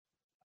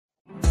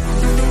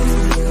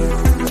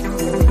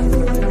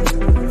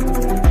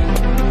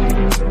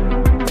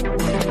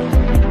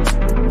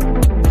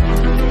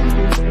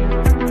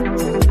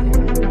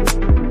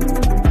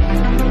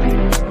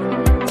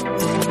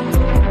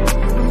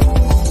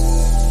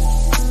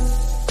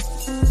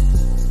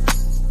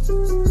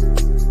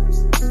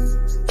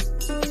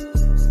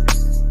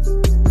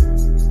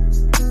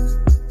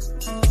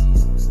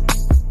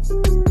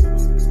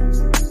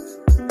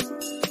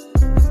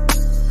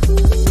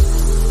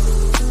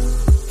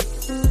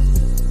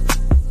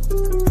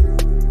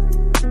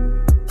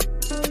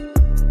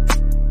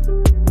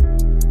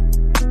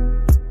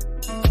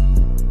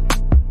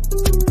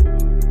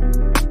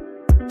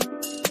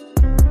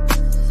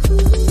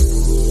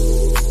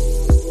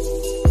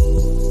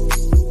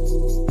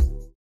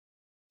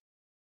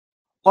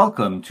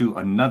Welcome to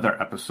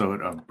another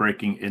episode of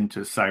Breaking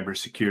into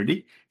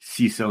Cybersecurity,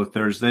 CISO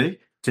Thursday.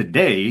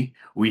 Today,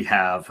 we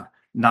have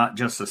not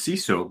just a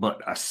CISO,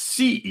 but a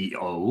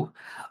CEO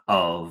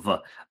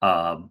of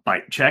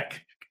ByteCheck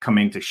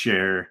coming to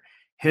share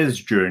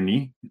his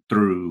journey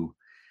through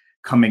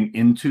coming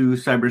into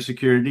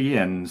cybersecurity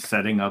and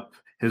setting up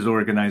his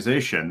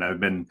organization. I've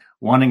been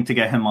wanting to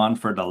get him on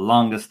for the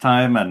longest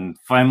time and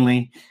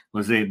finally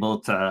was able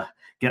to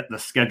get the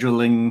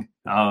scheduling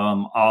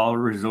all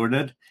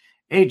resorted.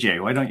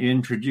 AJ, why don't you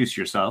introduce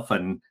yourself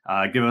and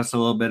give us a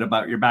little bit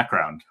about your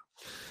background?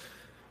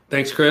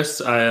 Thanks,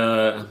 Chris.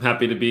 I'm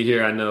happy to be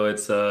here. I know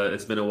it's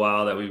been a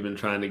while that we've been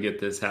trying to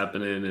get this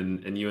happening,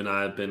 and you and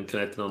I have been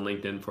connected on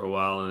LinkedIn for a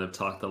while and have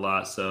talked a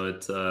lot. So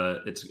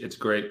it's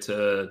great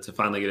to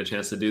finally get a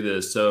chance to do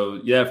this.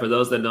 So yeah, for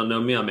those that don't know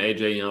me, I'm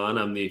AJ Yan.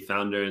 I'm the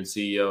founder and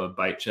CEO of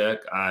ByteCheck.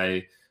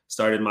 I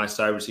started my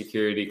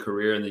cybersecurity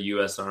career in the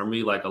U.S.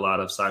 Army, like a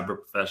lot of cyber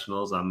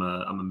professionals. I'm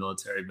a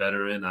military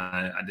veteran.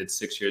 I did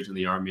 6 years in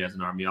the Army as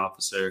an Army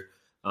officer.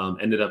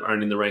 Ended up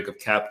earning the rank of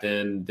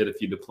captain, did a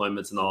few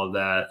deployments and all of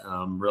that.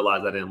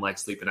 Realized I didn't like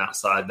sleeping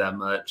outside that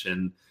much,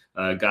 and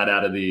got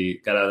out of the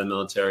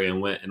military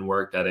and went and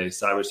worked at a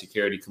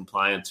cybersecurity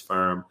compliance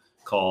firm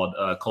called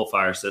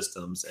Coalfire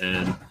Systems.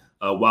 And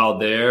while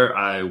there,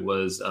 I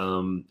was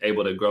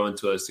able to grow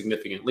into a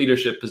significant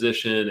leadership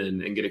position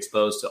and get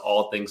exposed to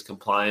all things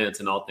compliance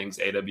and all things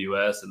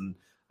AWS.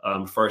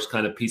 And first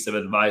kind of piece of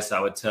advice I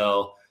would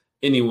tell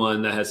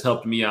anyone that has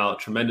helped me out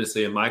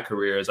tremendously in my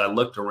career is I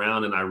looked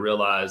around and I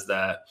realized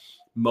that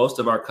most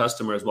of our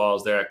customers while I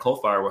was there at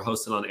Coalfire were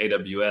hosted on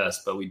AWS,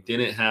 but we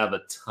didn't have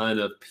a ton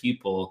of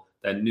people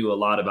that knew a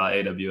lot about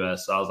AWS.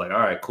 So I was like, all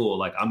right, cool.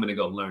 Like, I'm going to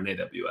go learn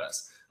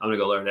AWS. I'm going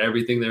to go learn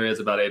everything there is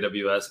about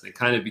AWS. And it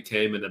kind of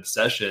became an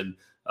obsession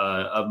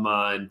of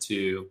mine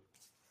to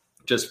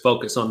just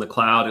focus on the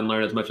cloud and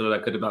learn as much as I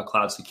could about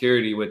cloud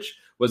security, which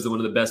was one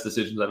of the best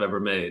decisions I've ever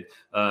made,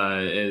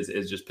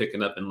 is just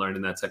picking up and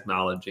learning that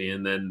technology.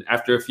 And then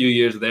after a few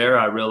years there,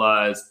 I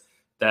realized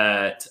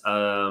that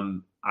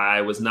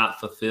I was not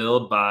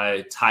fulfilled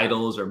by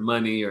titles or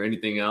money or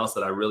anything else,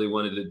 that I really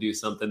wanted to do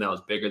something that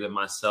was bigger than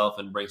myself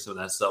and bring some of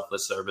that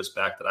selfless service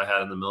back that I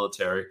had in the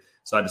military.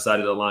 So I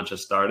decided to launch a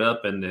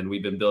startup, and then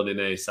we've been building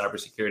a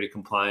cybersecurity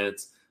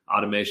compliance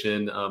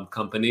automation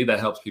company that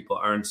helps people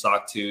earn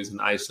SOC 2s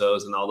and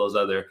ISOs and all those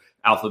other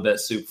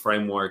alphabet soup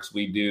frameworks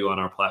we do on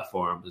our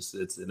platform.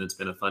 It's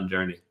been a fun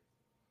journey.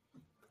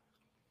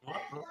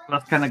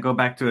 Let's kind of go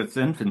back to its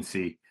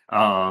infancy.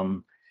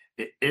 In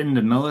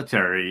the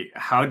military,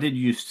 how did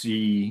you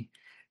see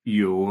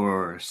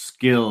your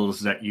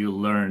skills that you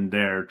learned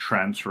there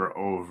transfer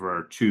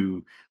over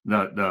to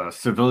the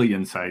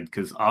civilian side?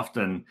 Because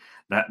often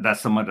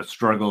that's some of the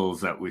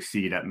struggles that we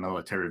see that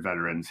military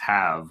veterans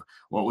have.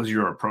 What was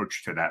your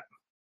approach to that?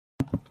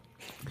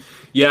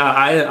 Yeah,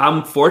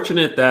 I'm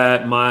fortunate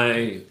that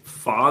my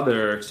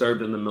father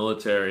served in the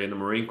military, in the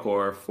Marine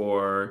Corps,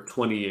 for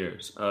 20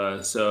 years.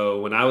 So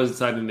when I was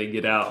deciding to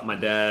get out, my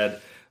dad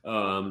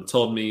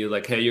told me,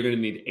 like, hey, you're going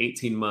to need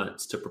 18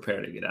 months to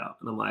prepare to get out.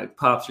 And I'm like,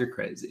 Pops, you're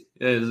crazy.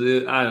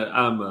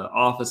 I'm an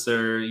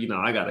officer. You know,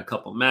 I got a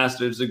couple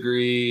master's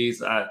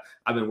degrees.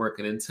 I've been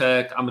working in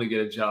tech. I'm going to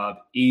get a job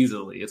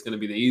easily. It's going to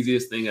be the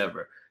easiest thing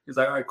ever. He's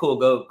like, all right, cool.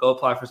 Go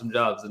apply for some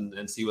jobs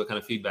and see what kind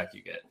of feedback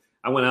you get.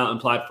 I went out and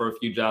applied for a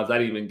few jobs. I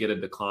didn't even get a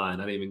decline.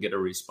 I didn't even get a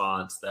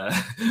response that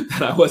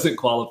I wasn't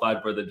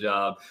qualified for the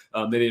job.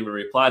 They didn't even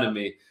reply to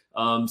me.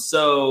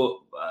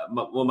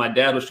 What my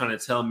dad was trying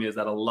to tell me is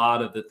that a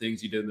lot of the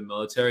things you do in the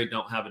military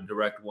don't have a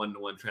direct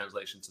one-to-one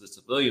translation to the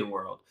civilian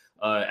world,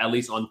 at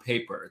least on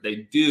paper.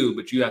 They do,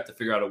 but you have to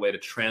figure out a way to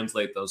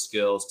translate those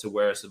skills to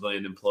where a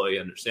civilian employee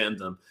understands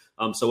them.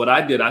 So what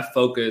I did, I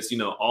focused,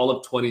 all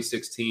of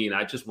 2016,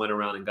 I just went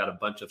around and got a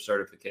bunch of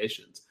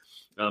certifications.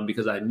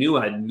 Because I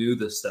knew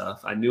the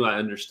stuff. I knew I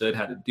understood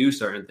how to do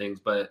certain things,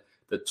 but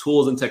the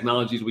tools and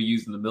technologies we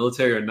use in the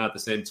military are not the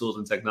same tools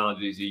and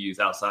technologies you use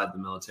outside the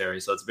military.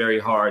 So it's very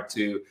hard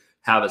to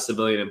have a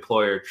civilian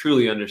employer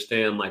truly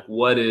understand, like,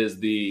 what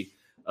did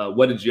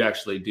you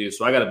actually do?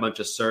 So I got a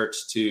bunch of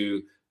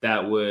certs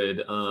that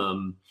would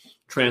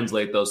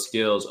translate those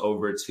skills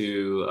over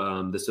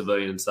to the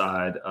civilian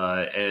side.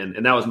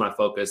 And that was my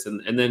focus.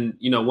 And then,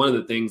 one of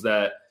the things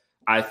that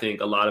I think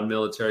a lot of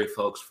military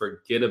folks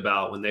forget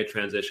about when they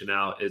transition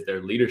out is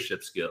their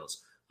leadership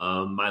skills.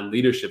 My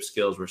leadership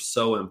skills were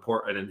so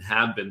important and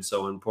have been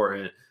so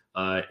important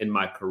in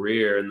my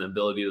career, and the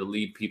ability to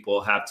lead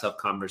people, have tough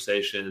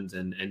conversations,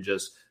 and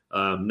just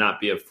not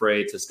be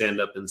afraid to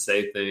stand up and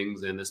say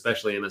things. And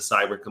especially in a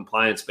cyber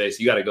compliance space,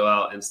 you got to go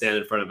out and stand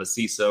in front of a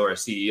CISO or a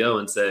CEO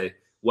and say,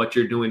 what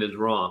you're doing is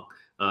wrong.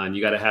 And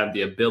you got to have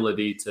the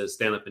ability to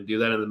stand up and do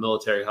that. And the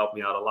military helped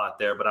me out a lot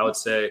there. But I would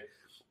say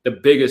the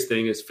biggest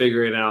thing is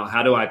figuring out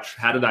how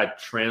did I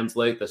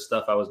translate the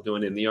stuff I was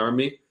doing in the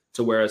Army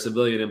to where a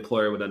civilian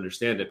employer would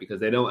understand it, because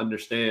they don't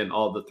understand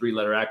all the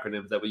 3-letter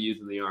acronyms that we use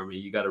in the Army.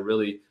 You got to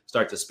really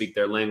start to speak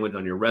their language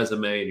on your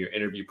resume and your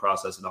interview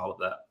process and all of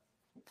that.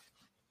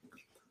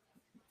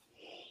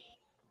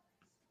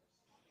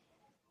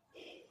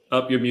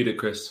 Up, you're muted,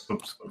 Chris.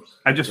 Oops.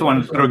 I just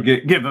wanted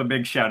to give a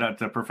big shout out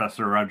to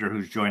Professor Roger,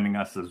 who's joining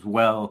us as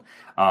well.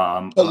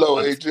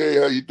 Hello,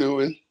 AJ. How you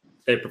doing?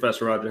 Hey,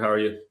 Professor Roger. How are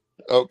you?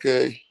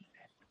 Okay.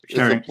 It's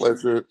a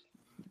pleasure.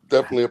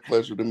 Definitely a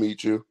pleasure to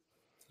meet you.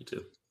 You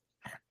too.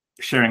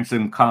 Sharing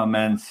some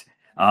comments.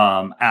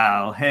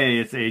 Al, hey,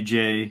 it's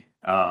AJ.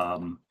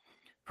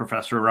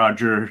 Professor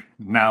Roger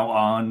now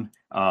on.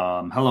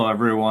 Hello,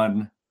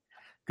 everyone.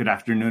 Good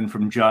afternoon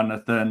from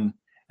Jonathan.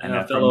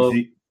 And fellow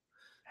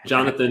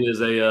Jonathan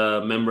is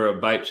a member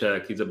of Byte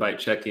Check. He's a Byte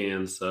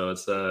Check-in, so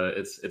it's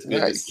good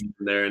to see him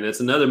there. And it's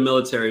another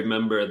military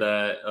member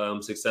that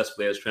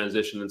successfully has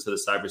transitioned into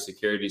the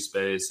cybersecurity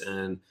space.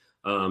 And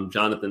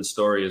Jonathan's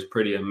story is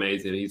pretty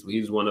amazing.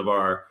 He's one of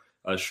our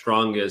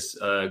strongest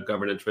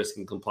governance, risk,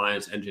 and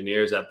compliance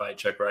engineers at Byte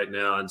Check right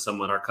now, and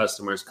someone our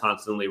customers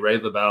constantly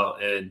rave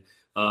about. And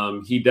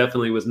he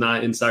definitely was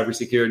not in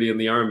cybersecurity in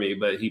the Army,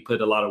 but he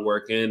put a lot of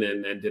work in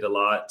and did a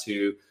lot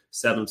to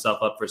set himself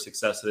up for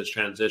success in this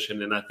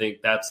transition. And I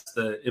think that's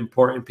the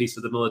important piece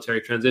of the military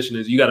transition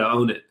is you got to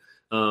own it.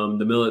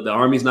 The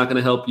Army's not going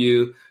to help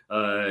you.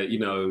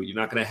 You're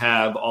not going to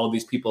have all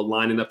these people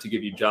lining up to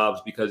give you jobs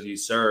because you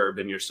served,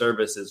 and your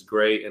service is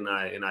great. And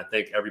I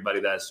thank everybody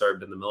that has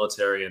served in the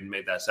military and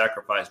made that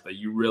sacrifice, but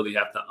you really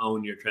have to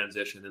own your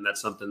transition. And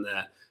that's something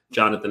that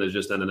Jonathan has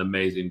just done an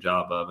amazing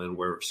job of, and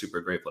we're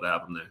super grateful to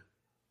have him there.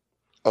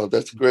 Oh,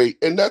 that's great.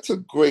 And that's a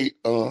great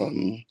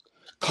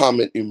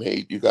comment you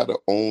made. You got to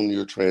own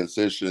your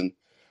transition.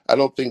 I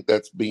don't think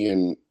that's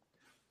being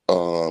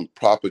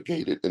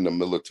propagated in the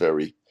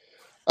military.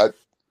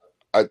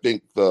 I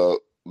think the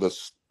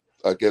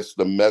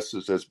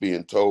message that's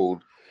being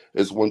told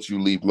is once you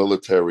leave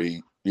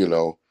military,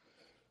 there'll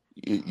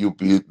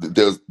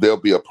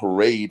be a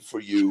parade for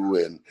you,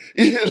 and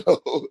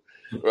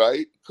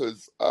right?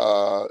 Because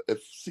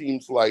it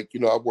seems like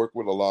I work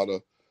with a lot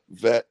of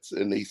vets,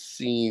 and they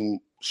seem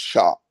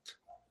shocked.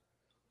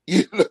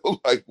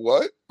 Like,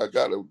 what? I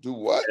gotta do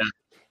what?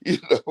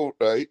 Yeah.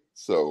 Right?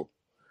 So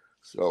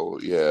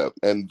yeah.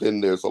 And then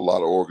there's a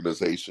lot of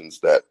organizations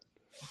that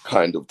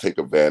kind of take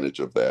advantage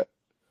of that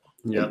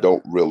and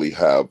don't really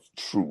have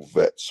true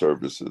vet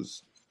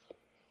services.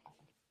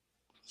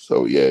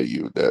 So yeah,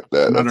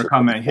 another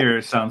comment here.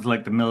 It sounds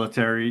like the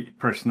military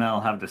personnel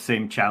have the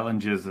same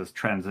challenges as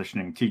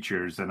transitioning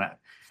teachers, and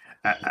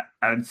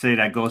I'd say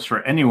that goes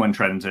for anyone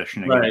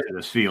transitioning into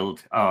this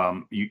field.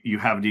 You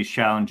have these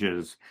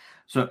challenges.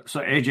 So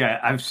AJ,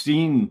 I've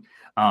seen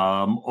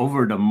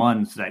over the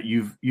months that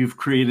you've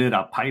created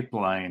a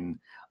pipeline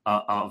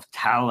of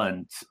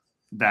talent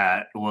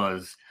that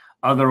was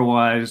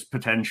otherwise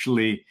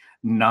potentially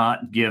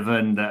not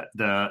given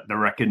the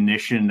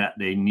recognition that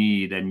they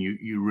need, and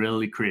you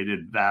really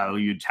created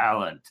valued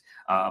talent.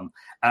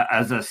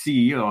 As a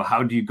CEO,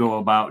 how do you go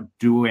about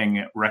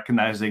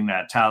recognizing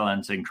that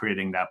talent and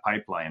creating that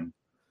pipeline?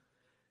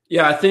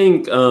 Yeah, I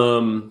think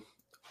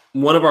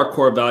one of our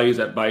core values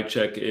at Byte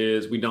Check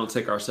is we don't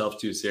take ourselves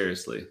too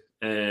seriously.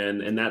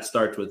 And that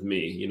starts with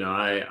me.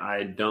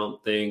 I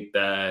don't think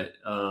that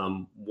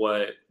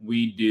what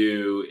we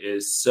do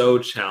is so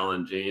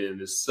challenging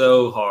and is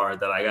so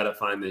hard that I got to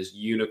find this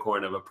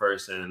unicorn of a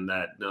person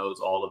that knows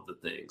all of the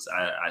things.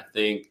 I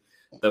think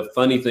the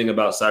funny thing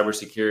about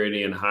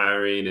cybersecurity and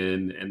hiring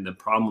and the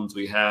problems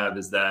we have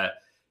is that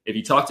if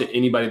you talk to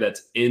anybody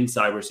that's in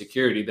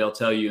cybersecurity, they'll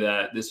tell you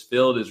that this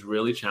field is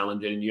really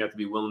challenging and you have to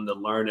be willing to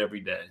learn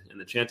every day. And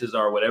the chances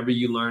are whatever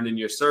you learn in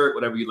your cert,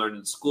 whatever you learn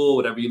in school,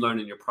 whatever you learn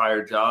in your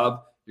prior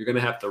job, you're going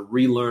to have to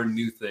relearn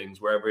new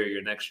things wherever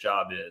your next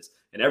job is.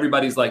 And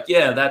everybody's like,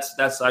 yeah, that's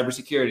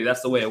cybersecurity.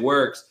 That's the way it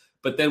works.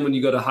 But then when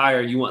you go to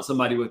hire, you want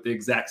somebody with the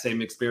exact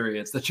same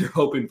experience that you're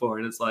hoping for.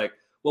 And it's like,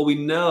 well, we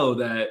know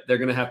that they're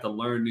going to have to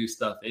learn new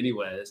stuff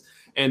anyways.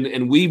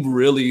 And we've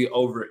really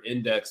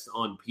over-indexed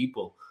on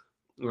people.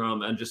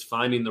 And just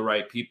finding the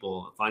right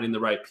people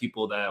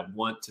that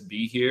want to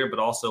be here, but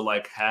also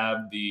like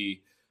have the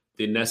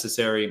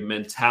necessary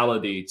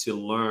mentality to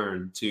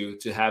learn, to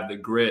have the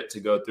grit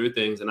to go through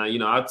things. And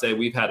I'd say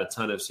we've had a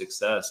ton of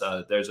success.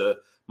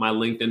 My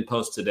LinkedIn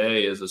post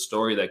today is a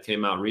story that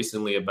came out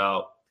recently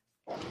about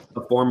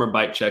a former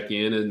Byte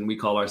Check-in, and we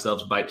call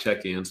ourselves Byte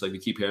Check-in. So if you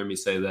keep hearing me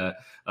say that,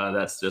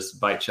 that's just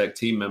Byte Check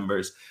team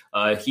members.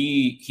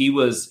 He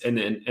was,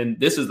 and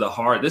this is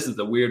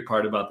the weird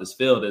part about this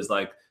field is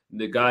like,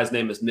 the guy's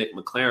name is Nick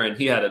McLaren.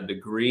 He had a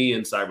degree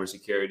in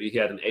cybersecurity. He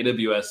had an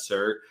AWS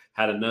cert,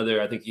 had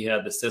another, I think he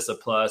had the CISA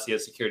Plus, he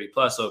had Security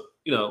Plus. So,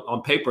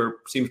 on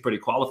paper seems pretty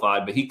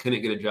qualified, but he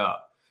couldn't get a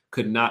job,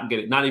 could not get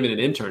it, not even an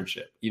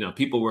internship.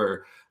 People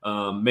were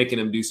making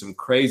him do some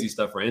crazy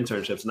stuff for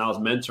internships. And I was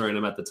mentoring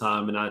him at the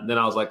time. And then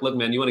I was like, look,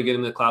 man, you want to get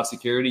into cloud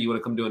security? You want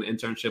to come do an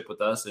internship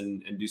with us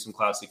and do some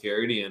cloud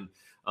security? And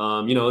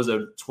it was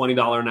a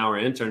 $20 an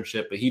hour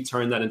internship, but he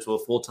turned that into a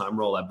full-time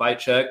role at Byte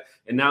Check.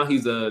 And now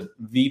he's a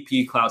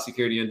VP cloud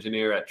security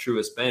engineer at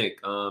Truist Bank,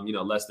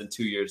 less than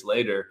 2 years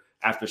later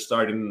after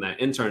starting that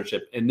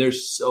internship. And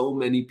there's so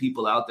many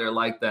people out there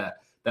like that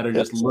are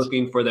just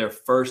looking for their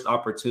first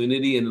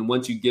opportunity. And then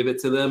once you give it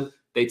to them,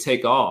 they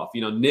take off.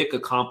 Nick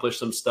accomplished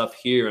some stuff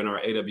here in our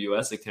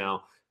AWS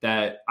account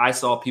that I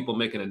saw people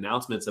making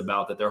announcements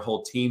about that their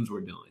whole teams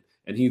were doing.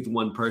 And he's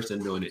one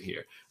person doing it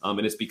here.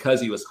 And it's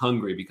because he was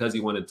hungry, because he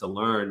wanted to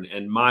learn.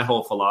 And my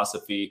whole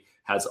philosophy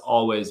has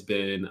always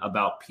been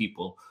about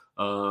people.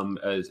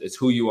 It's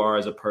who you are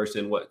as a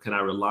person. What can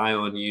I rely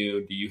on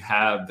you? Do you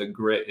have the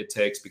grit it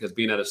takes? Because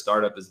being at a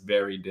startup is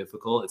very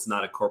difficult. It's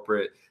not a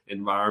corporate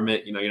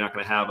environment. You're not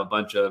going to have a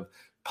bunch of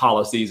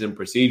policies and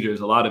procedures.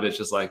 A lot of it's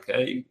just like,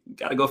 hey, you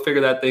got to go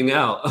figure that thing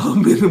out.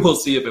 And we'll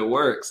see if it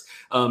works.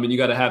 And you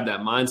got to have that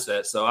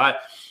mindset. So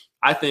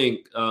I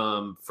think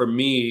for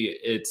me,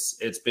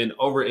 it's been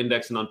over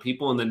indexing on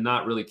people and then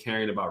not really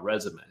caring about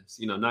resumes,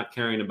 not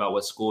caring about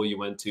what school you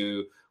went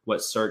to, what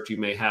cert you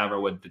may have or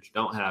what you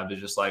don't have.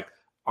 It's just like,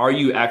 are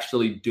you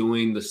actually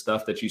doing the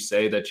stuff that you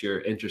say that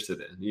you're interested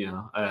in?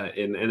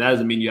 And that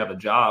doesn't mean you have a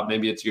job.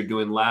 Maybe it's you're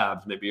doing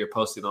labs. Maybe you're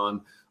posting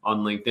on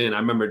LinkedIn. I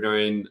remember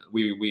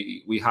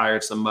we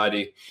hired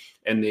somebody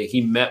and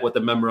he met with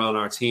a member on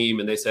our team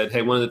and they said,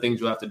 hey, one of the things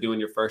you'll have to do in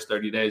your first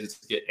 30 days is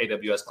to get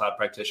AWS Cloud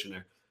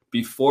Practitioner.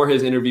 Before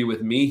his interview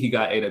with me, he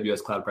got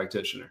AWS Cloud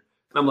Practitioner.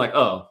 And I'm like,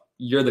 oh,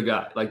 you're the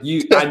guy. Like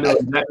I know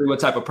exactly what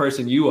type of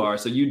person you are.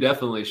 So you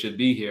definitely should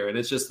be here. And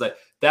it's just like,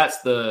 that's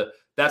the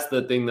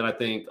thing that I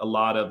think a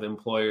lot of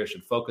employers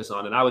should focus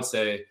on. And I would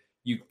say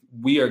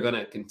we are going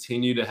to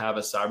continue to have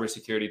a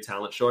cybersecurity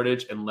talent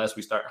shortage unless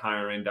we start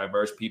hiring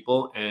diverse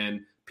people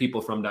and people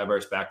from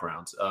diverse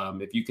backgrounds.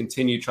 If you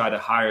continue to try to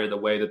hire the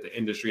way that the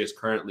industry is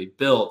currently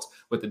built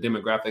with the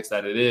demographics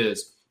that it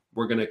is,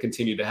 we're going to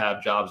continue to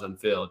have jobs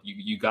unfilled.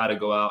 You got to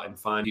go out and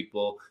find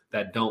people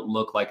that don't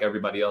look like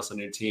everybody else on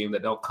your team,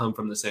 that don't come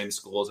from the same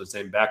schools or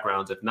same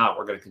backgrounds. If not,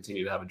 we're going to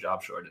continue to have a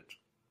job shortage.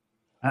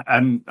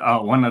 And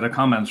one of the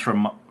comments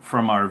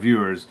from our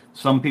viewers,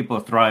 some people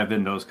thrive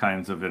in those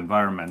kinds of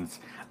environments.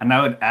 And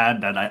I would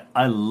add that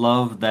I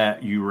love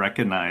that you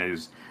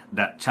recognize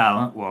that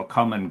talent will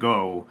come and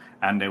go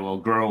and they will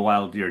grow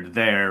while you're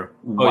there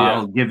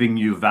while giving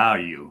you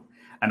value.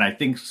 And I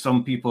think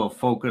some people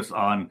focus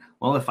on,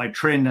 well, if I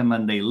train them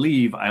and they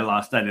leave, I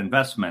lost that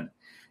investment.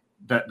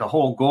 The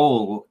whole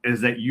goal is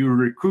that you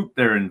recoup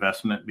their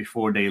investment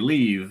before they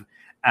leave.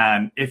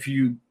 And if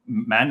you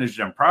manage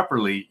them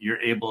properly, you're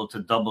able to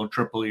double,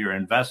 triple your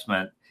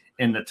investment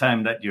in the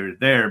time that you're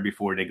there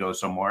before they go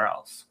somewhere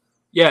else.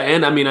 Yeah.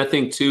 And I mean, I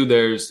think too,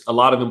 there's a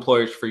lot of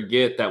employers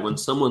forget that when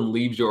someone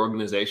leaves your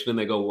organization and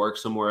they go work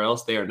somewhere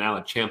else, they are now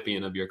a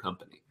champion of your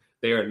company.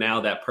 They are now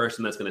that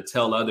person that's going to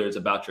tell others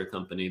about your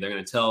company. They're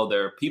going to tell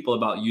their people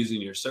about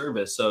using your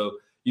service. So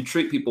you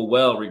treat people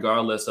well,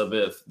 regardless of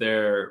if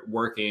they're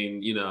working,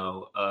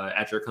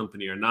 at your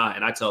company or not.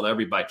 And I tell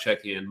everybody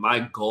check-in, my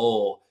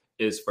goal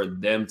is for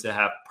them to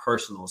have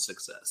personal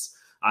success.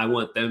 I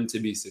want them to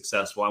be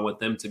successful. I want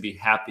them to be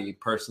happy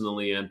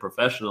personally and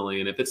professionally.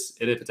 And if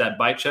it's at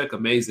Bite Check,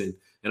 amazing.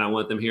 And I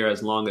want them here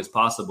as long as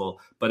possible.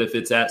 But if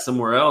it's at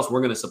somewhere else, we're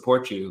going to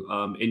support you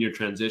in your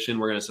transition.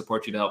 We're going to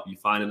support you to help you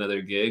find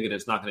another gig. And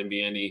it's not going to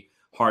be any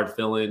hard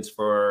feelings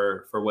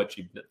for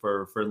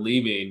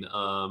leaving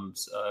from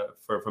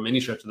any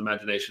stretch of the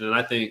imagination. And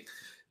I think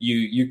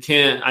you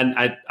can't.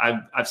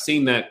 I've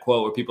seen that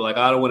quote where people are like,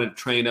 I don't want to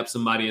train up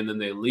somebody and then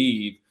they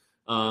leave.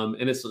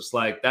 And it's just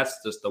like,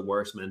 that's just the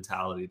worst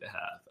mentality to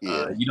have.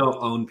 Yeah. You don't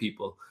own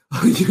people.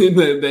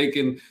 They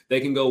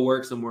can go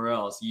work somewhere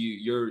else.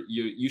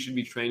 You should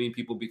be training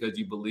people because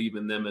you believe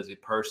in them as a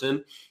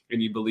person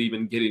and you believe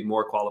in getting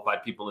more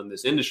qualified people in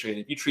this industry. And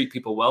if you treat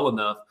people well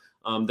enough,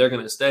 they're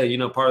going to stay.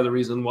 Part of the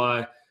reason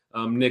why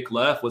Nick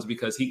left was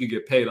because he could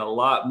get paid a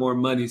lot more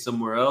money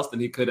somewhere else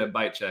than he could at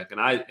Bite Check.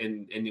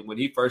 And when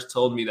he first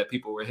told me that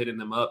people were hitting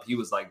him up, he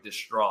was like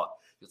distraught.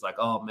 He was like,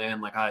 oh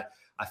man, like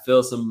I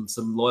feel some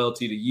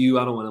loyalty to you.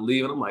 I don't want to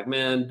leave. And I'm like,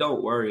 man,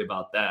 don't worry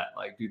about that.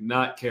 Like, do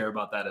not care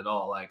about that at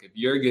all. Like, if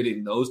you're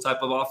getting those type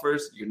of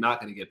offers, you're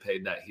not going to get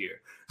paid that here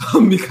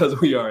because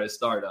we are a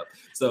startup.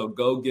 So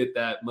go get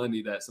that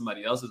money that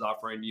somebody else is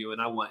offering you.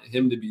 And I want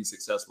him to be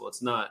successful.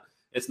 It's not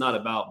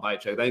about Bite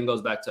Check. That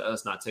goes back to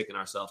us not taking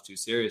ourselves too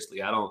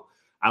seriously. I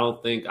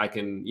don't think I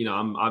can,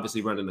 I'm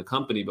obviously running the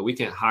company, but we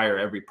can't hire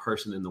every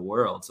person in the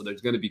world. So there's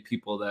going to be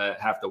people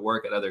that have to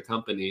work at other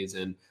companies.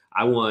 And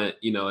I want,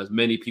 as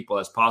many people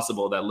as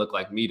possible that look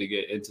like me to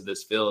get into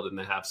this field and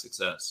to have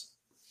success.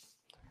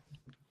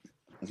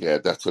 Yeah,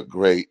 that's a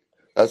great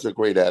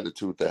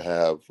attitude to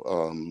have.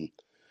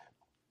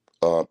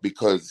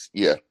 Because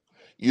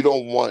you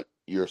don't want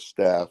your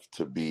staff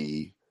to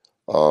be,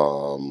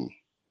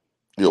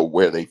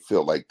 where they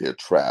feel like they're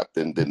trapped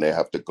and then they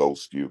have to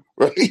ghost you,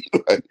 right?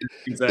 Like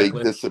Exactly.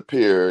 They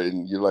disappear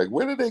and you're like,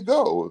 where did they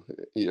go?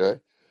 Yeah.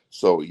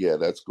 So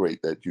that's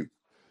great that you,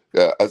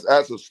 as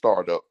a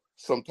startup,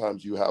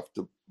 sometimes you have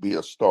to be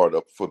a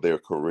startup for their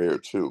career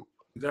too.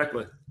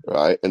 Exactly.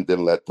 Right. And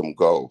then let them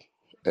go.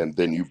 And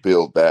then you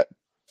build that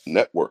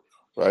network,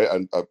 right?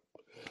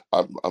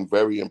 I'm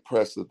very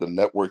impressed with the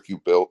network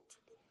you built,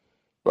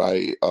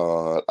 right?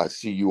 I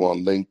see you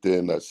on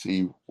LinkedIn. I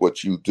see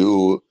what you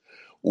do.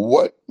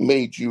 What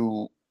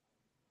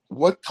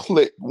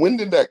clicked? When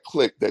did that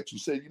click that you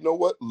said, you know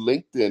what,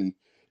 LinkedIn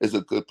is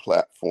a good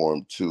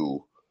platform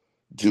to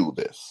do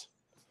this.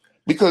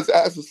 Because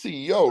as a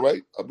CEO,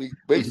 right? I mean,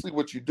 basically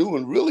what you're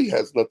doing really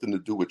has nothing to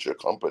do with your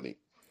company,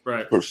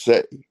 Right. per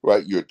se,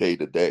 right? Your day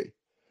to day.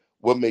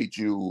 What made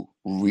you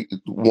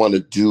want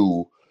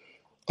to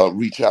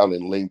reach out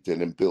in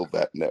LinkedIn and build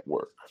that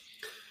network?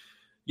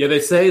 Yeah, they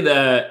say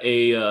that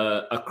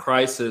a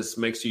crisis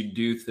makes you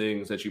do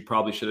things that you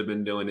probably should have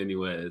been doing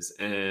anyways.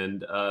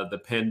 And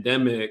the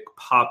pandemic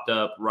popped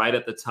up right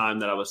at the time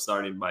that I was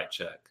starting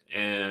ByteCheck.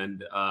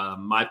 And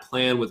my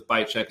plan with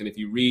ByteCheck, and if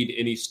you read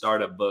any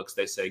startup books,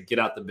 they say get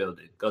out the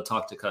building, go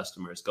talk to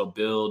customers, go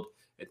build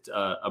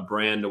a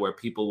brand where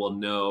people will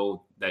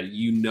know that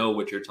you know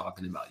what you're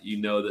talking about. You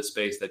know the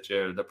space that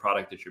the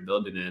product that you're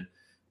building in.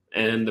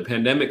 And the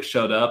pandemic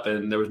showed up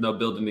and there was no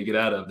building to get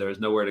out of. There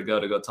was nowhere to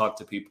go talk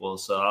to people.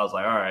 So I was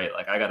like, all right,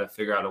 like I got to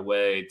figure out a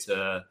way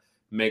to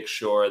make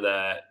sure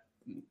that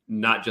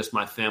not just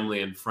my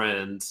family and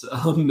friends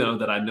know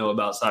that I know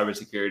about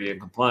cybersecurity and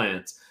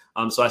compliance.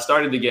 So I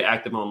started to get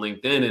active on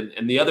LinkedIn.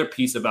 And the other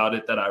piece about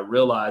it that I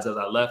realized as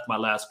I left my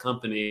last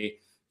company,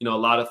 a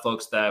lot of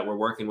folks that were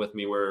working with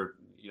me were,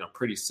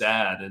 pretty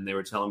sad. And they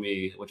were telling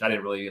me, which I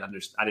didn't really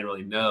understand, I didn't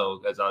really know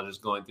because I was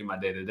just going through my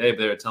day to day, but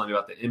they were telling me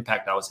about the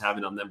impact I was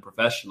having on them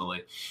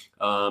professionally.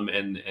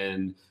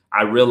 And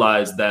I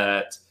realized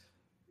that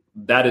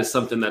is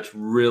something that's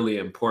really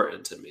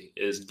important to me,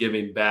 is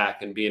giving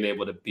back and being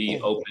able to be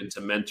open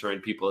to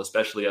mentoring people,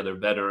 especially other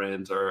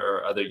veterans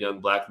or other young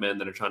Black men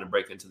that are trying to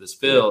break into this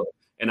field.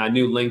 And I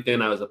knew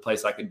LinkedIn was a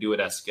place I could do it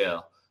at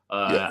scale.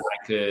 I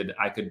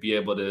could be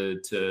able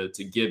to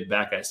give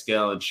back at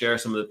scale and share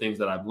some of the things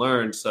that I've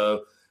learned.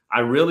 So I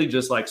really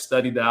just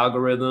studied the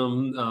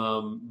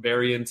algorithm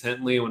very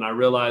intently. When I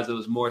realized it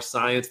was more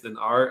science than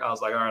art, I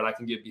was like, all right, I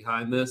can get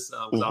behind this.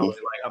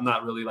 I'm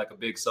not really a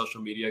big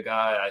social media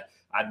guy.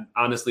 I'd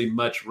honestly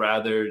much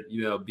rather,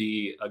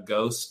 be a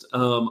ghost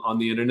on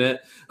the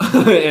internet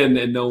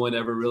and no one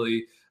ever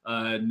really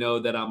know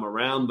that I'm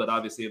around. But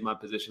obviously in my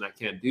position, I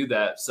can't do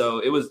that. So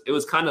it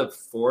was kind of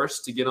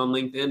forced to get on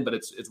LinkedIn, but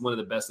it's one of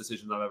the best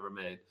decisions I've ever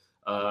made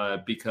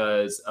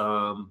because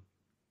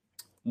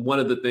one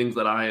of the things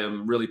that I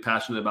am really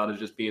passionate about is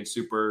just being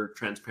super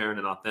transparent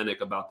and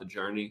authentic about the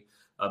journey,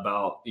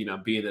 about,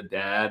 being a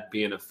dad,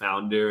 being a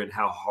founder, and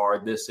how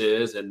hard this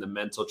is and the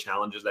mental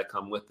challenges that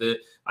come with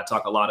it. I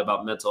talk a lot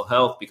about mental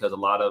health because a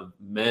lot of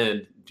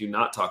men do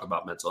not talk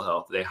about mental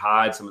health. They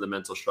hide some of the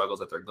mental struggles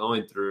that they're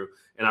going through.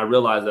 And I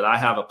realized that I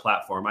have a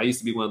platform. I used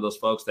to be one of those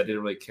folks that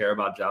didn't really care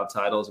about job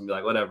titles and be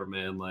like, whatever,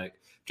 man,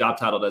 job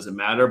title doesn't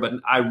matter. But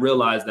I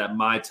realized that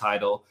my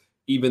title,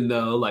 even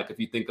though if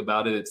you think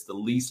about it, it's the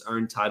least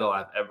earned title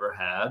I've ever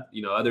had.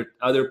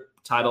 Other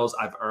titles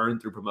I've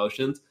earned through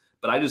promotions,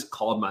 but I just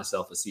called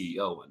myself a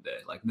CEO one day.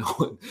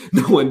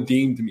 No one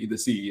deemed me the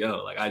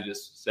CEO. I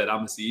just said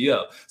I'm a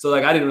CEO. So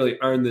I didn't really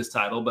earn this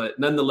title, but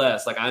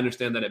nonetheless, I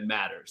understand that it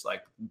matters.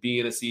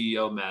 Being a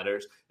CEO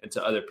matters, and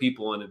to other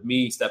people. And if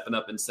me stepping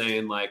up and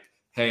saying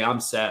hey, I'm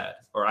sad,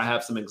 or I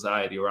have some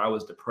anxiety, or I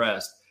was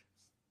depressed,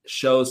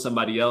 shows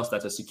somebody else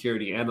that's a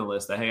security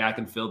analyst that, hey, I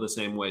can feel the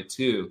same way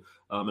too.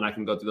 And I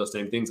can go through those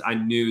same things. I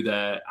knew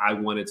that I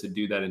wanted to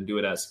do that and do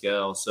it at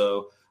scale.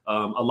 So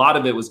a lot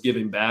of it was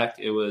giving back.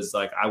 It was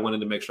I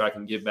wanted to make sure I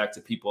can give back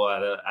to people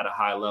at a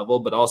high level,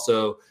 but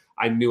also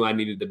I knew I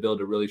needed to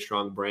build a really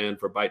strong brand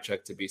for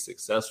ByteCheck to be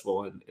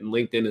successful. And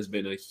LinkedIn has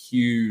been a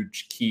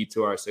huge key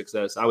to our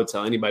success. I would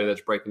tell anybody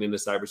that's breaking into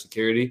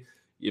cybersecurity,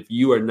 if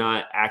you are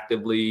not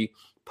actively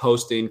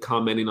posting,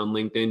 commenting on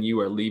LinkedIn, you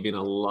are leaving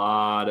a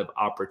lot of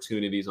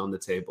opportunities on the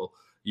table.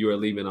 You are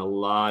leaving a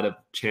lot of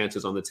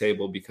chances on the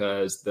table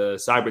because the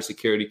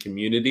cybersecurity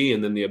community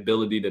and then the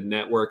ability to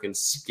network and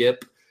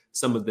skip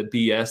some of the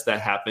BS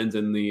that happens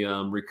in the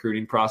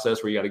recruiting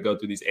process where you got to go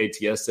through these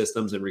ATS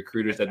systems and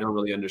recruiters that don't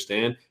really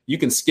understand. You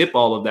can skip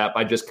all of that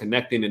by just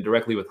connecting and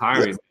directly with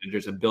hiring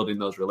managers and building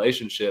those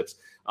relationships.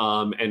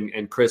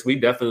 And Chris, we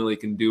definitely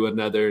can do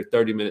another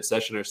 30-minute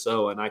session or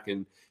so, and I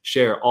can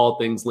share all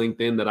things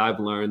LinkedIn that I've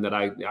learned that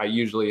I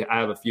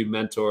have a few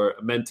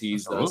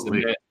mentees.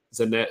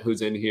 Zanette,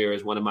 who's in here,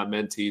 is one of my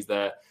mentees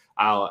that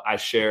I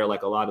share a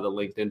lot of the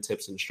LinkedIn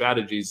tips and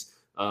strategies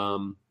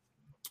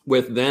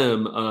with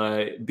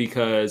them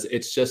because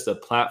it's just a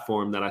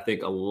platform that I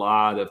think a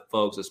lot of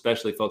folks,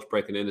 especially folks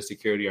breaking into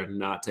security, are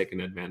not taking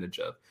advantage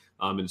of.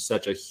 And it's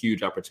such a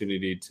huge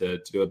opportunity to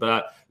do it.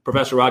 But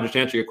Professor Rogers, to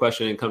answer your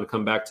question and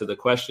come back to the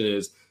question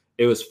is,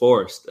 it was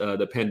forced.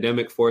 The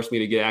pandemic forced me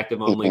to get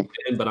active on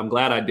LinkedIn, but I'm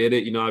glad I did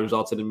it. It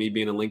resulted in me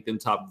being a LinkedIn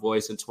top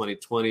voice in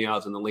 2020. I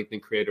was in the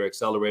LinkedIn Creator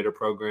Accelerator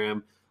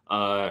program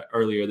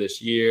earlier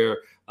this year.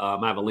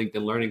 I have a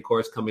LinkedIn learning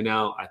course coming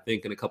out, I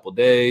think, in a couple of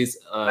days.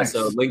 Nice.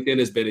 So LinkedIn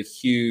has been a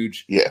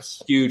huge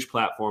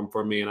platform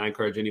for me, and I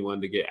encourage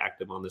anyone to get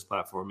active on this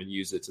platform and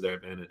use it to their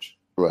advantage.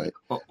 Right.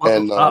 Oh,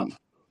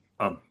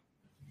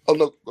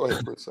 no, go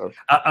ahead, Chris. Sorry.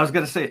 I was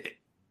going to say,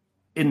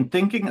 in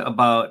thinking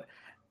about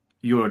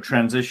your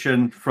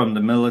transition from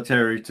the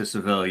military to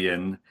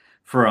civilian,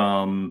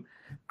 from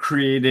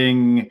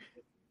creating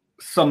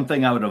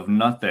something out of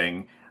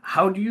nothing,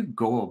 how do you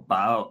go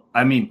about,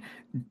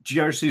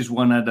 GRC is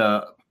one of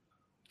the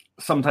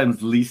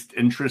sometimes least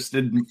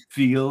interested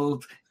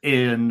field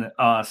in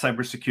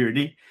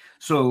cybersecurity.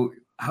 So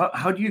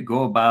how do you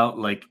go about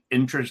like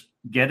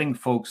getting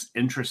folks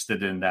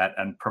interested in that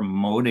and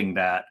promoting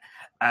that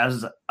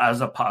as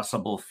a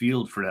possible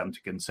field for them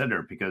to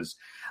consider? Because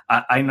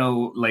I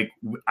know, like,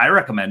 I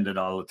recommend it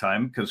all the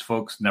time because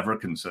folks never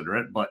consider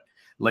it, but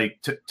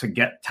like to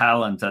get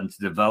talent and to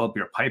develop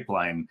your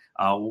pipeline,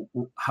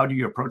 how do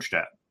you approach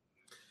that?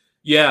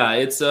 Yeah,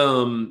 it's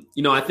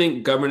I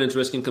think governance,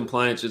 risk, and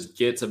compliance just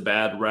gets a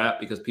bad rap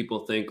because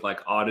people think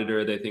like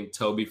auditor, they think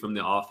Toby from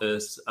The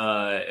Office,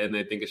 and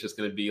they think it's just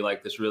going to be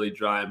like this really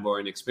dry and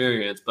boring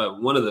experience.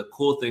 But one of the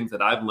cool things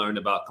that I've learned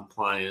about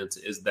compliance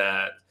is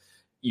that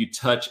you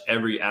touch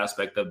every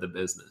aspect of the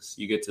business.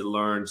 You get to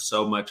learn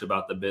so much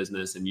about the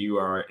business, and you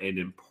are an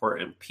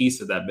important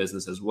piece of that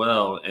business as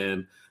well.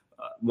 And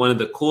one of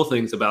the cool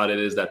things about it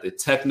is that the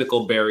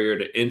technical barrier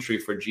to entry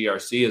for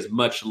GRC is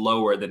much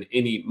lower than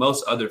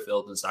most other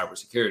fields in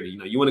cybersecurity.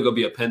 You want to go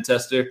be a pen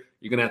tester,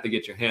 you're going to have to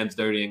get your hands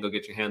dirty and go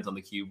get your hands on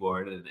the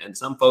keyboard. And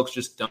some folks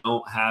just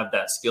don't have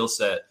that skill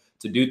set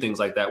to do things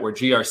like that, where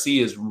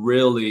GRC is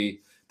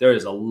really, there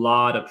is a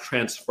lot of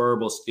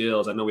transferable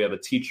skills. I know we have a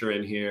teacher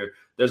in here.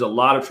 There's a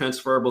lot of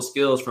transferable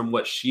skills from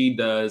what she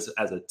does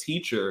as a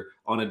teacher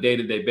on a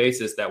day-to-day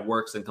basis that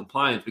works in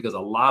compliance, because a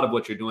lot of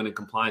what you're doing in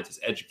compliance is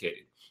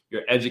educating.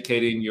 You're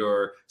educating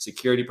your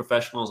security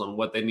professionals on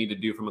what they need to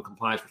do from a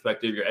compliance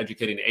perspective. You're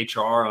educating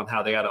HR on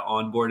how they got to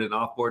onboard and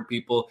offboard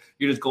people.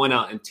 You're just going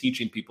out and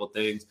teaching people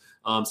things.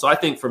 So I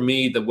think for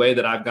me, the way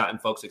that I've gotten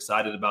folks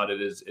excited about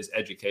it is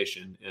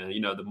education.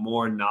 The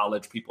more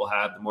knowledge people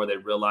have, the more they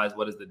realize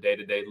what does the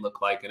day-to-day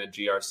look like in a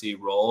GRC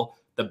role,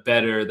 the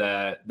better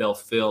that they'll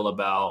feel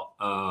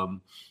about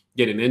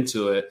getting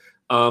into it.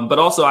 But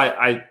also,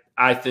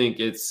 I think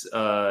it's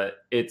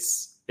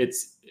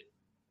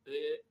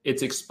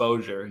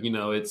exposure.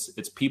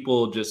 It's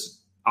people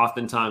just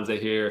oftentimes they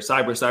hear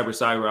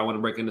cyber. I want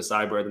to break into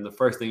cyber. And then the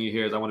first thing you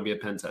hear is I want to be a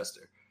pen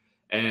tester.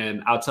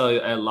 And I'll tell you,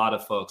 a lot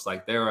of folks,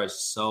 like, there are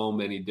so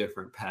many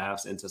different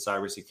paths into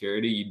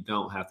cybersecurity. You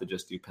don't have to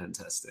just do pen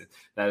testing.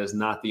 That is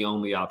not the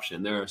only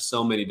option. There are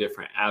so many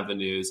different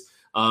avenues.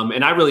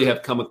 And I really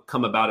have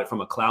come about it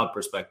from a cloud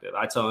perspective.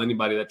 I tell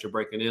anybody that you're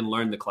breaking in,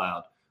 learn the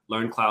cloud.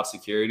 Learn cloud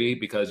security,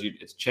 because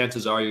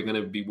chances are you're going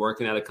to be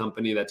working at a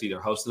company that's either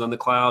hosted on the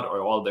cloud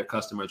or all of their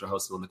customers are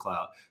hosted on the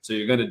cloud. So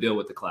you're going to deal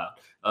with the cloud,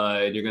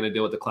 and you're going to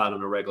deal with the cloud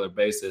on a regular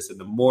basis. And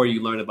the more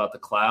you learn about the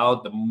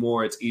cloud, the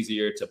more it's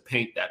easier to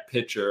paint that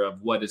picture of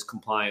what does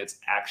compliance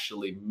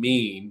actually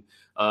mean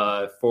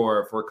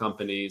for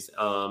companies.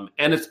 And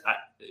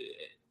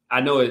I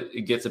know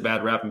it gets a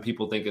bad rap and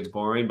people think it's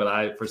boring,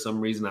 but for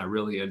some reason, I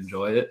really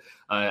enjoy it.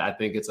 I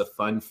think it's a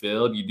fun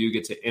field. You do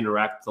get to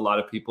interact with a lot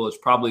of people. It's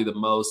probably the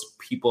most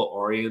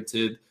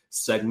people-oriented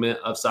segment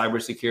of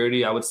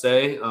cybersecurity, I would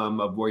say,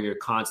 of where you're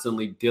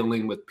constantly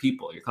dealing with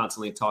people. You're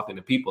constantly talking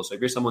to people. So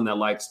if you're someone that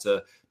likes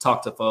to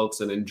talk to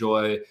folks and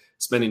enjoy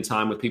spending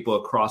time with people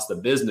across the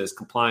business,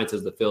 compliance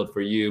is the field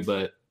for you.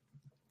 But,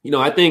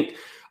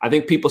 I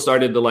think people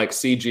started to like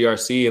see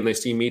GRC, and they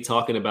see me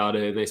talking about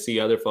it, and they see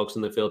other folks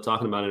in the field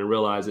talking about it, and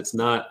realize it's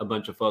not a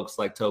bunch of folks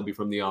like Toby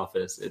from The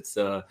Office. It's,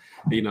 we're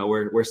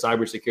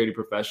cybersecurity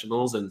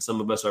professionals, and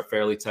some of us are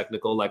fairly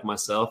technical like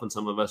myself, and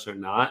some of us are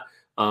not.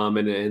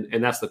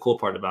 And that's the cool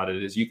part about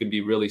it, is you can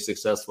be really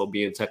successful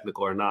being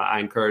technical or not. I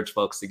encourage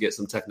folks to get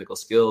some technical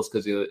skills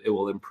because it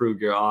will improve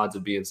your odds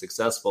of being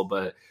successful,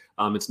 but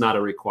it's not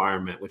a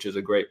requirement, which is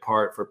a great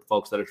part for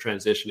folks that are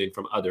transitioning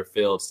from other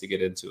fields to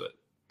get into it.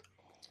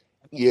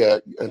 Yeah,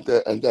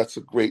 and that's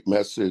a great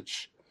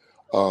message.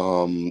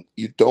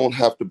 You don't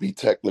have to be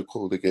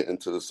technical to get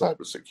into the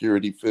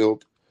cybersecurity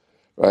field,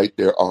 right?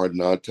 There are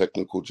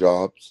non-technical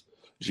jobs.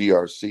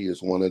 GRC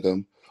is one of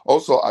them.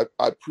 Also,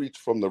 I preach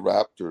from the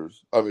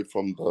rafters.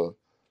 From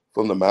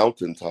the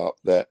mountaintop,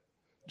 that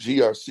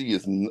GRC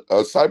is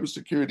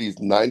cybersecurity is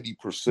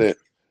 90%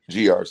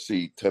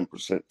 GRC,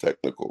 10%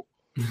 technical.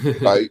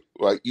 Right?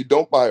 You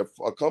don't buy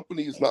a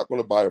company is not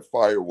going to buy a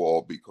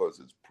firewall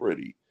because it's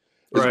pretty.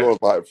 It's going to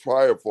buy a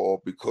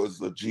firewall because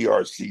the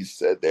GRC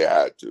said they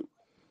had to.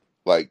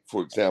 Like,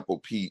 for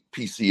example,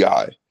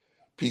 PCI.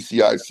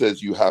 PCI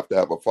says you have to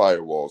have a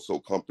firewall, so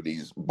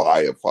companies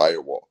buy a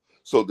firewall.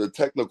 So the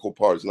technical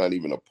part is not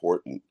even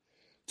important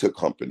to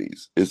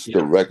companies. It's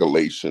the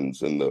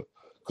regulations and the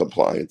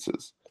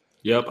compliances.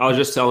 Yep. I was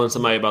just telling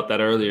somebody about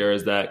that earlier,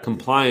 is that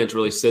compliance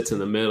really sits in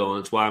the middle.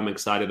 And it's why I'm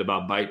excited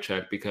about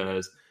BiteCheck,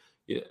 because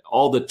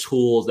all the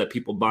tools that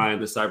people buy in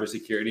the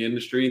cybersecurity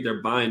industry,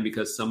 they're buying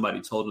because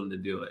somebody told them to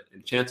do it.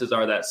 And chances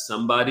are that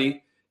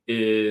somebody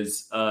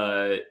is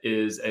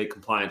a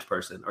compliance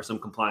person or some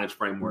compliance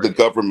framework. The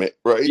government,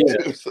 right?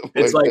 Yeah.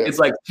 It's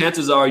like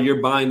chances are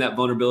you're buying that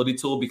vulnerability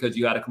tool because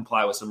you got to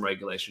comply with some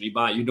regulation.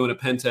 You're doing a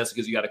pen test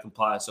because you got to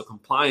comply. So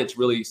compliance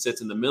really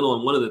sits in the middle.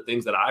 And one of the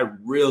things that I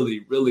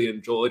really, really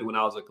enjoyed when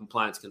I was a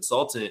compliance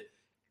consultant,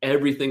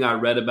 everything I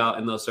read about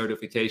in those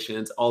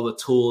certifications, all the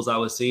tools I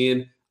was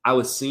seeing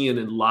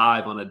in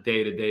live on a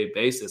day-to-day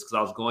basis, because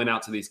I was going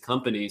out to these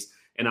companies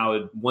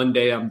And one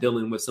day I'm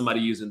dealing with somebody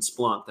using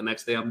Splunk. The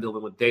next day I'm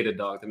dealing with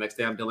Datadog. The next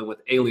day I'm dealing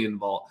with Alien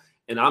Vault.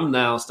 And I'm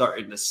now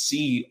starting to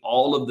see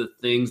all of the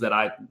things that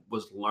I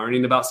was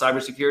learning about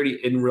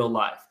cybersecurity in real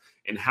life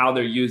and how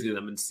they're using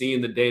them and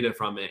seeing the data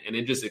from it. And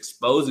it just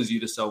exposes you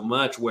to so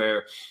much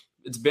where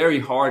it's very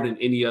hard in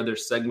any other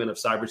segment of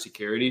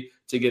cybersecurity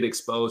to get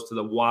exposed to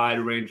the wide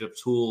range of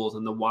tools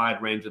and the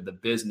wide range of the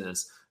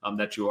business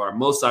that you are.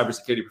 Most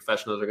cybersecurity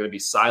professionals are going to be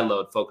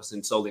siloed,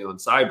 focusing solely on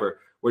cyber,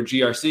 where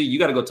GRC, you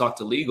got to go talk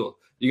to legal.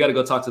 You got to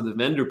go talk to the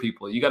vendor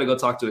people. You got to go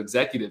talk to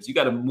executives. You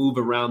got to move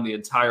around the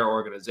entire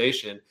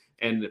organization.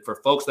 And for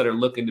folks that are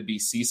looking to be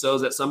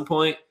CISOs at some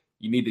point,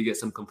 you need to get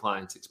some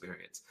compliance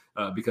experience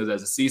because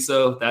as a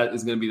CISO, that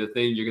is going to be the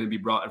thing you're going to be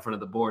brought in front of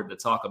the board to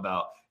talk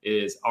about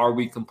is, are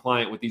we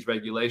compliant with these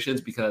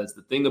regulations? Because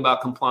the thing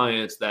about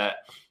compliance that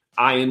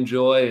I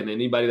enjoy and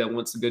anybody that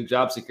wants a good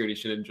job security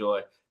should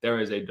enjoy, there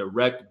is a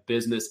direct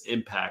business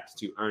impact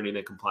to earning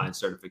a compliance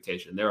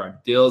certification. There are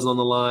deals on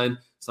the line,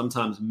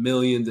 sometimes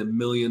millions and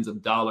millions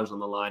of dollars on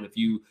the line. If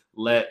you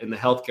let in the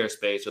healthcare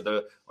space or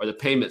the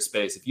payment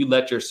space, if you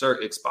let your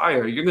cert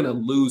expire, you're going to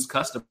lose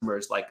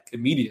customers like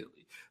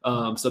immediately.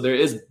 So there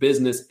is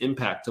business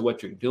impact to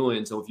what you're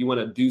doing. So if you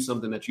want to do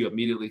something that you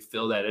immediately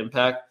feel that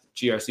impact,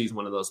 GRC is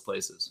one of those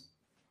places.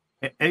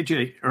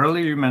 AJ,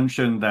 earlier you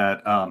mentioned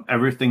that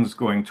everything's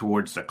going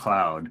towards the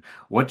cloud.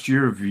 What's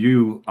your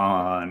view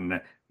on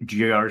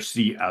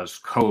GRC as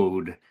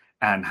code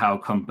and how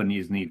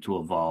companies need to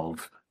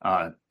evolve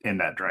in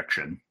that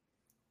direction?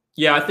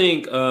 Yeah, I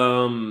think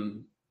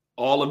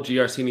all of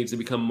GRC needs to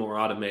become more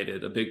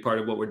automated. A big part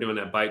of what we're doing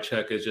at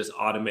ByteCheck is just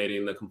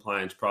automating the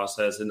compliance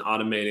process and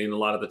automating a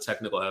lot of the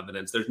technical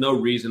evidence. There's no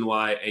reason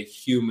why a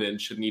human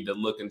should need to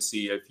look and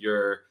see if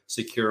you're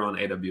secure on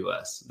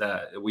AWS.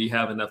 That we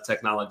have enough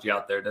technology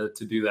out there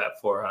to do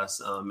that for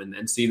us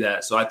and see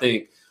that. So I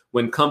think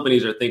when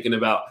companies are thinking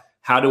about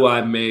how do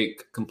I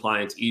make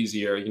compliance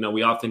easier,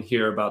 we often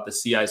hear about the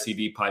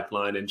CI/CD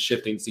pipeline and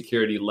shifting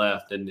security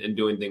left and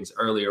doing things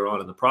earlier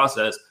on in the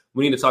process.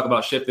 We need to talk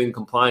about shifting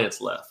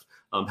compliance left.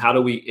 How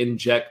do we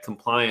inject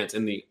compliance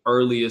in the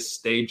earliest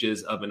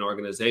stages of an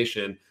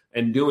organization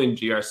and doing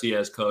GRC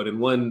as code? And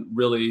one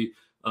really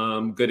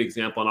good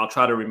example, and I'll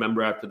try to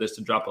remember after this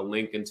to drop a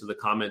link into the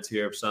comments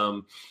here of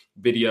some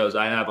videos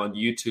I have on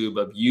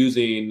YouTube of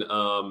using,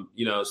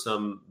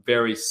 some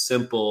very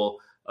simple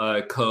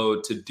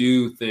code to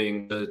do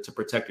things to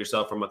protect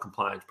yourself from a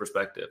compliance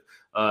perspective.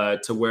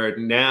 To where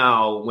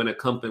now,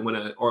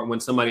 when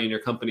somebody in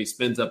your company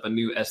spins up a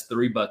new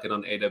S3 bucket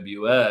on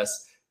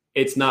AWS,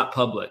 it's not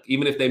public.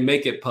 Even if they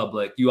make it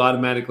public, you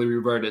automatically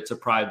revert it to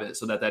private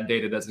so that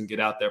data doesn't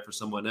get out there for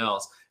someone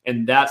else.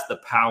 And that's the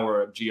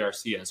power of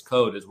GRC as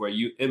code, is where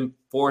you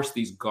enforce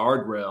these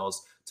guardrails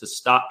to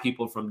stop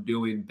people from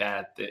doing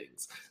bad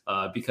things.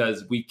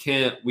 Because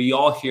we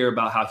all hear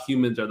about how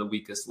humans are the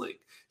weakest link.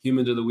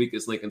 Humans are the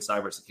weakest link in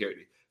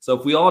cybersecurity. So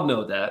if we all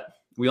know that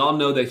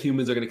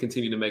humans are going to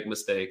continue to make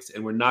mistakes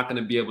and we're not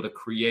going to be able to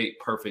create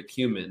perfect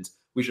humans,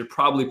 we should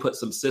probably put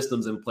some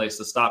systems in place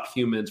to stop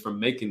humans from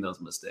making those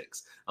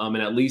mistakes and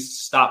at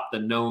least stop the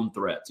known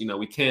threats.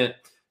 We can't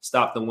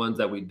stop the ones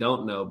that we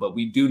don't know, but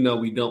we do know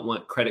we don't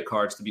want credit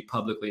cards to be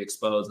publicly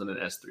exposed in an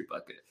S3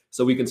 bucket.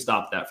 So we can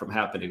stop that from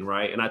happening,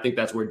 right? And I think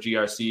that's where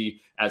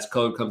GRC as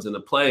code comes into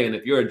play. And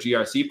if you're a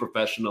GRC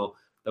professional,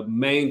 the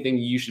main thing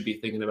you should be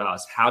thinking about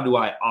is, how do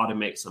I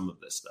automate some of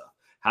this stuff?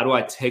 How do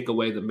I take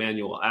away the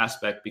manual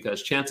aspect?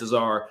 Because chances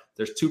are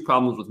there's two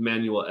problems with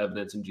manual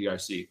evidence in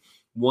GRC.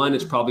 One,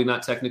 it's probably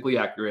not technically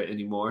accurate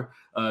anymore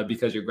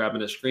because you're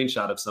grabbing a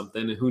screenshot of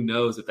something, and who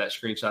knows if that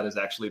screenshot is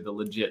actually the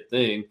legit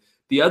thing.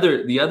 The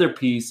other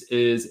piece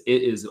is,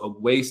 it is a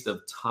waste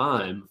of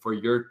time for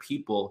your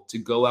people to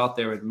go out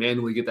there and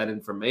manually get that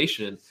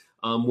information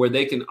where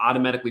they can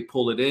automatically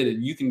pull it in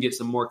and you can get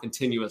some more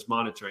continuous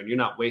monitoring. You're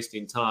not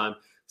wasting time.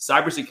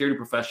 Cybersecurity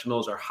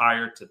professionals are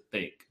hired to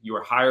think. You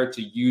are hired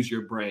to use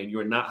your brain. You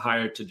are not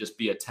hired to just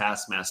be a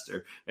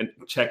taskmaster and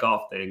check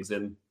off things.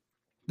 And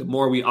the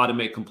more we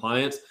automate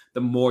compliance,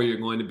 the more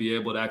you're going to be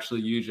able to actually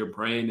use your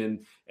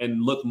brain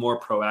and look more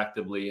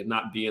proactively and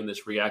not be in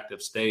this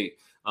reactive state.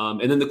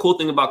 And then the cool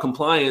thing about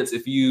compliance,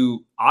 if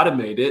you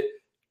automate it,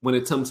 when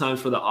it comes time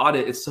for the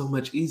audit, it's so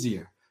much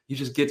easier. You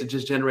just get to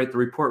just generate the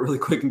report really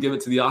quick and give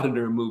it to the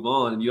auditor and move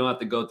on. And you don't have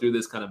to go through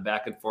this kind of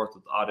back and forth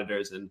with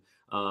auditors and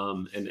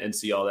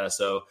see all that.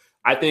 So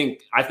I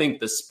think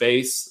the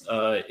space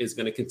is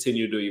going to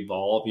continue to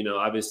evolve.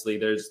 Obviously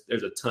there's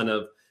a ton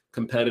of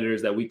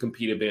competitors that we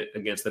compete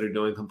against that are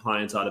doing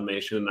compliance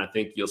automation. And I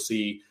think you'll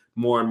see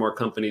more and more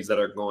companies that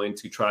are going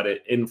to try to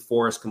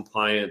enforce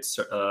compliance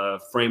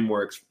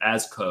frameworks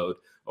as code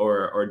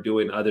or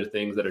doing other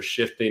things that are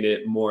shifting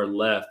it more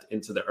left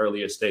into the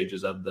earlier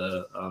stages of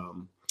the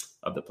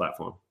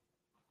platform.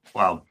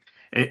 Wow.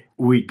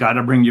 We got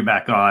to bring you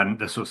back on.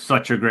 This was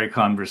such a great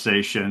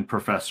conversation,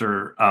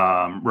 Professor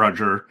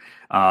Roger.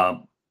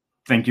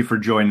 Thank you for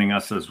joining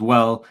us as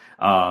well.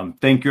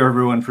 Thank you,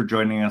 everyone, for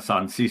joining us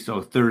on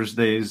CISO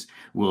Thursdays.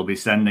 We'll be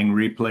sending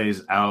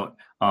replays out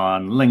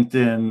on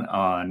LinkedIn,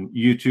 on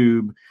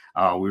YouTube.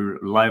 We're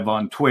live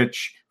on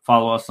Twitch.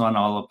 Follow us on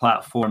all the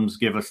platforms.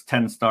 Give us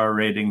 10-star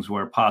ratings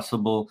where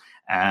possible.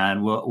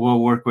 And we'll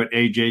work with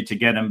AJ to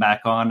get him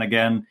back on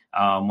again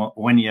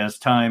when he has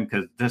time,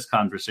 because this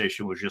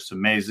conversation was just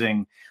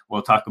amazing.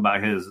 We'll talk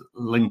about his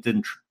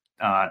LinkedIn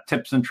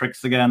tips and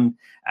tricks again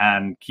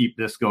and keep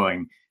this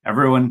going.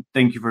 Everyone,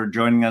 thank you for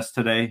joining us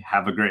today.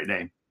 Have a great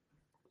day.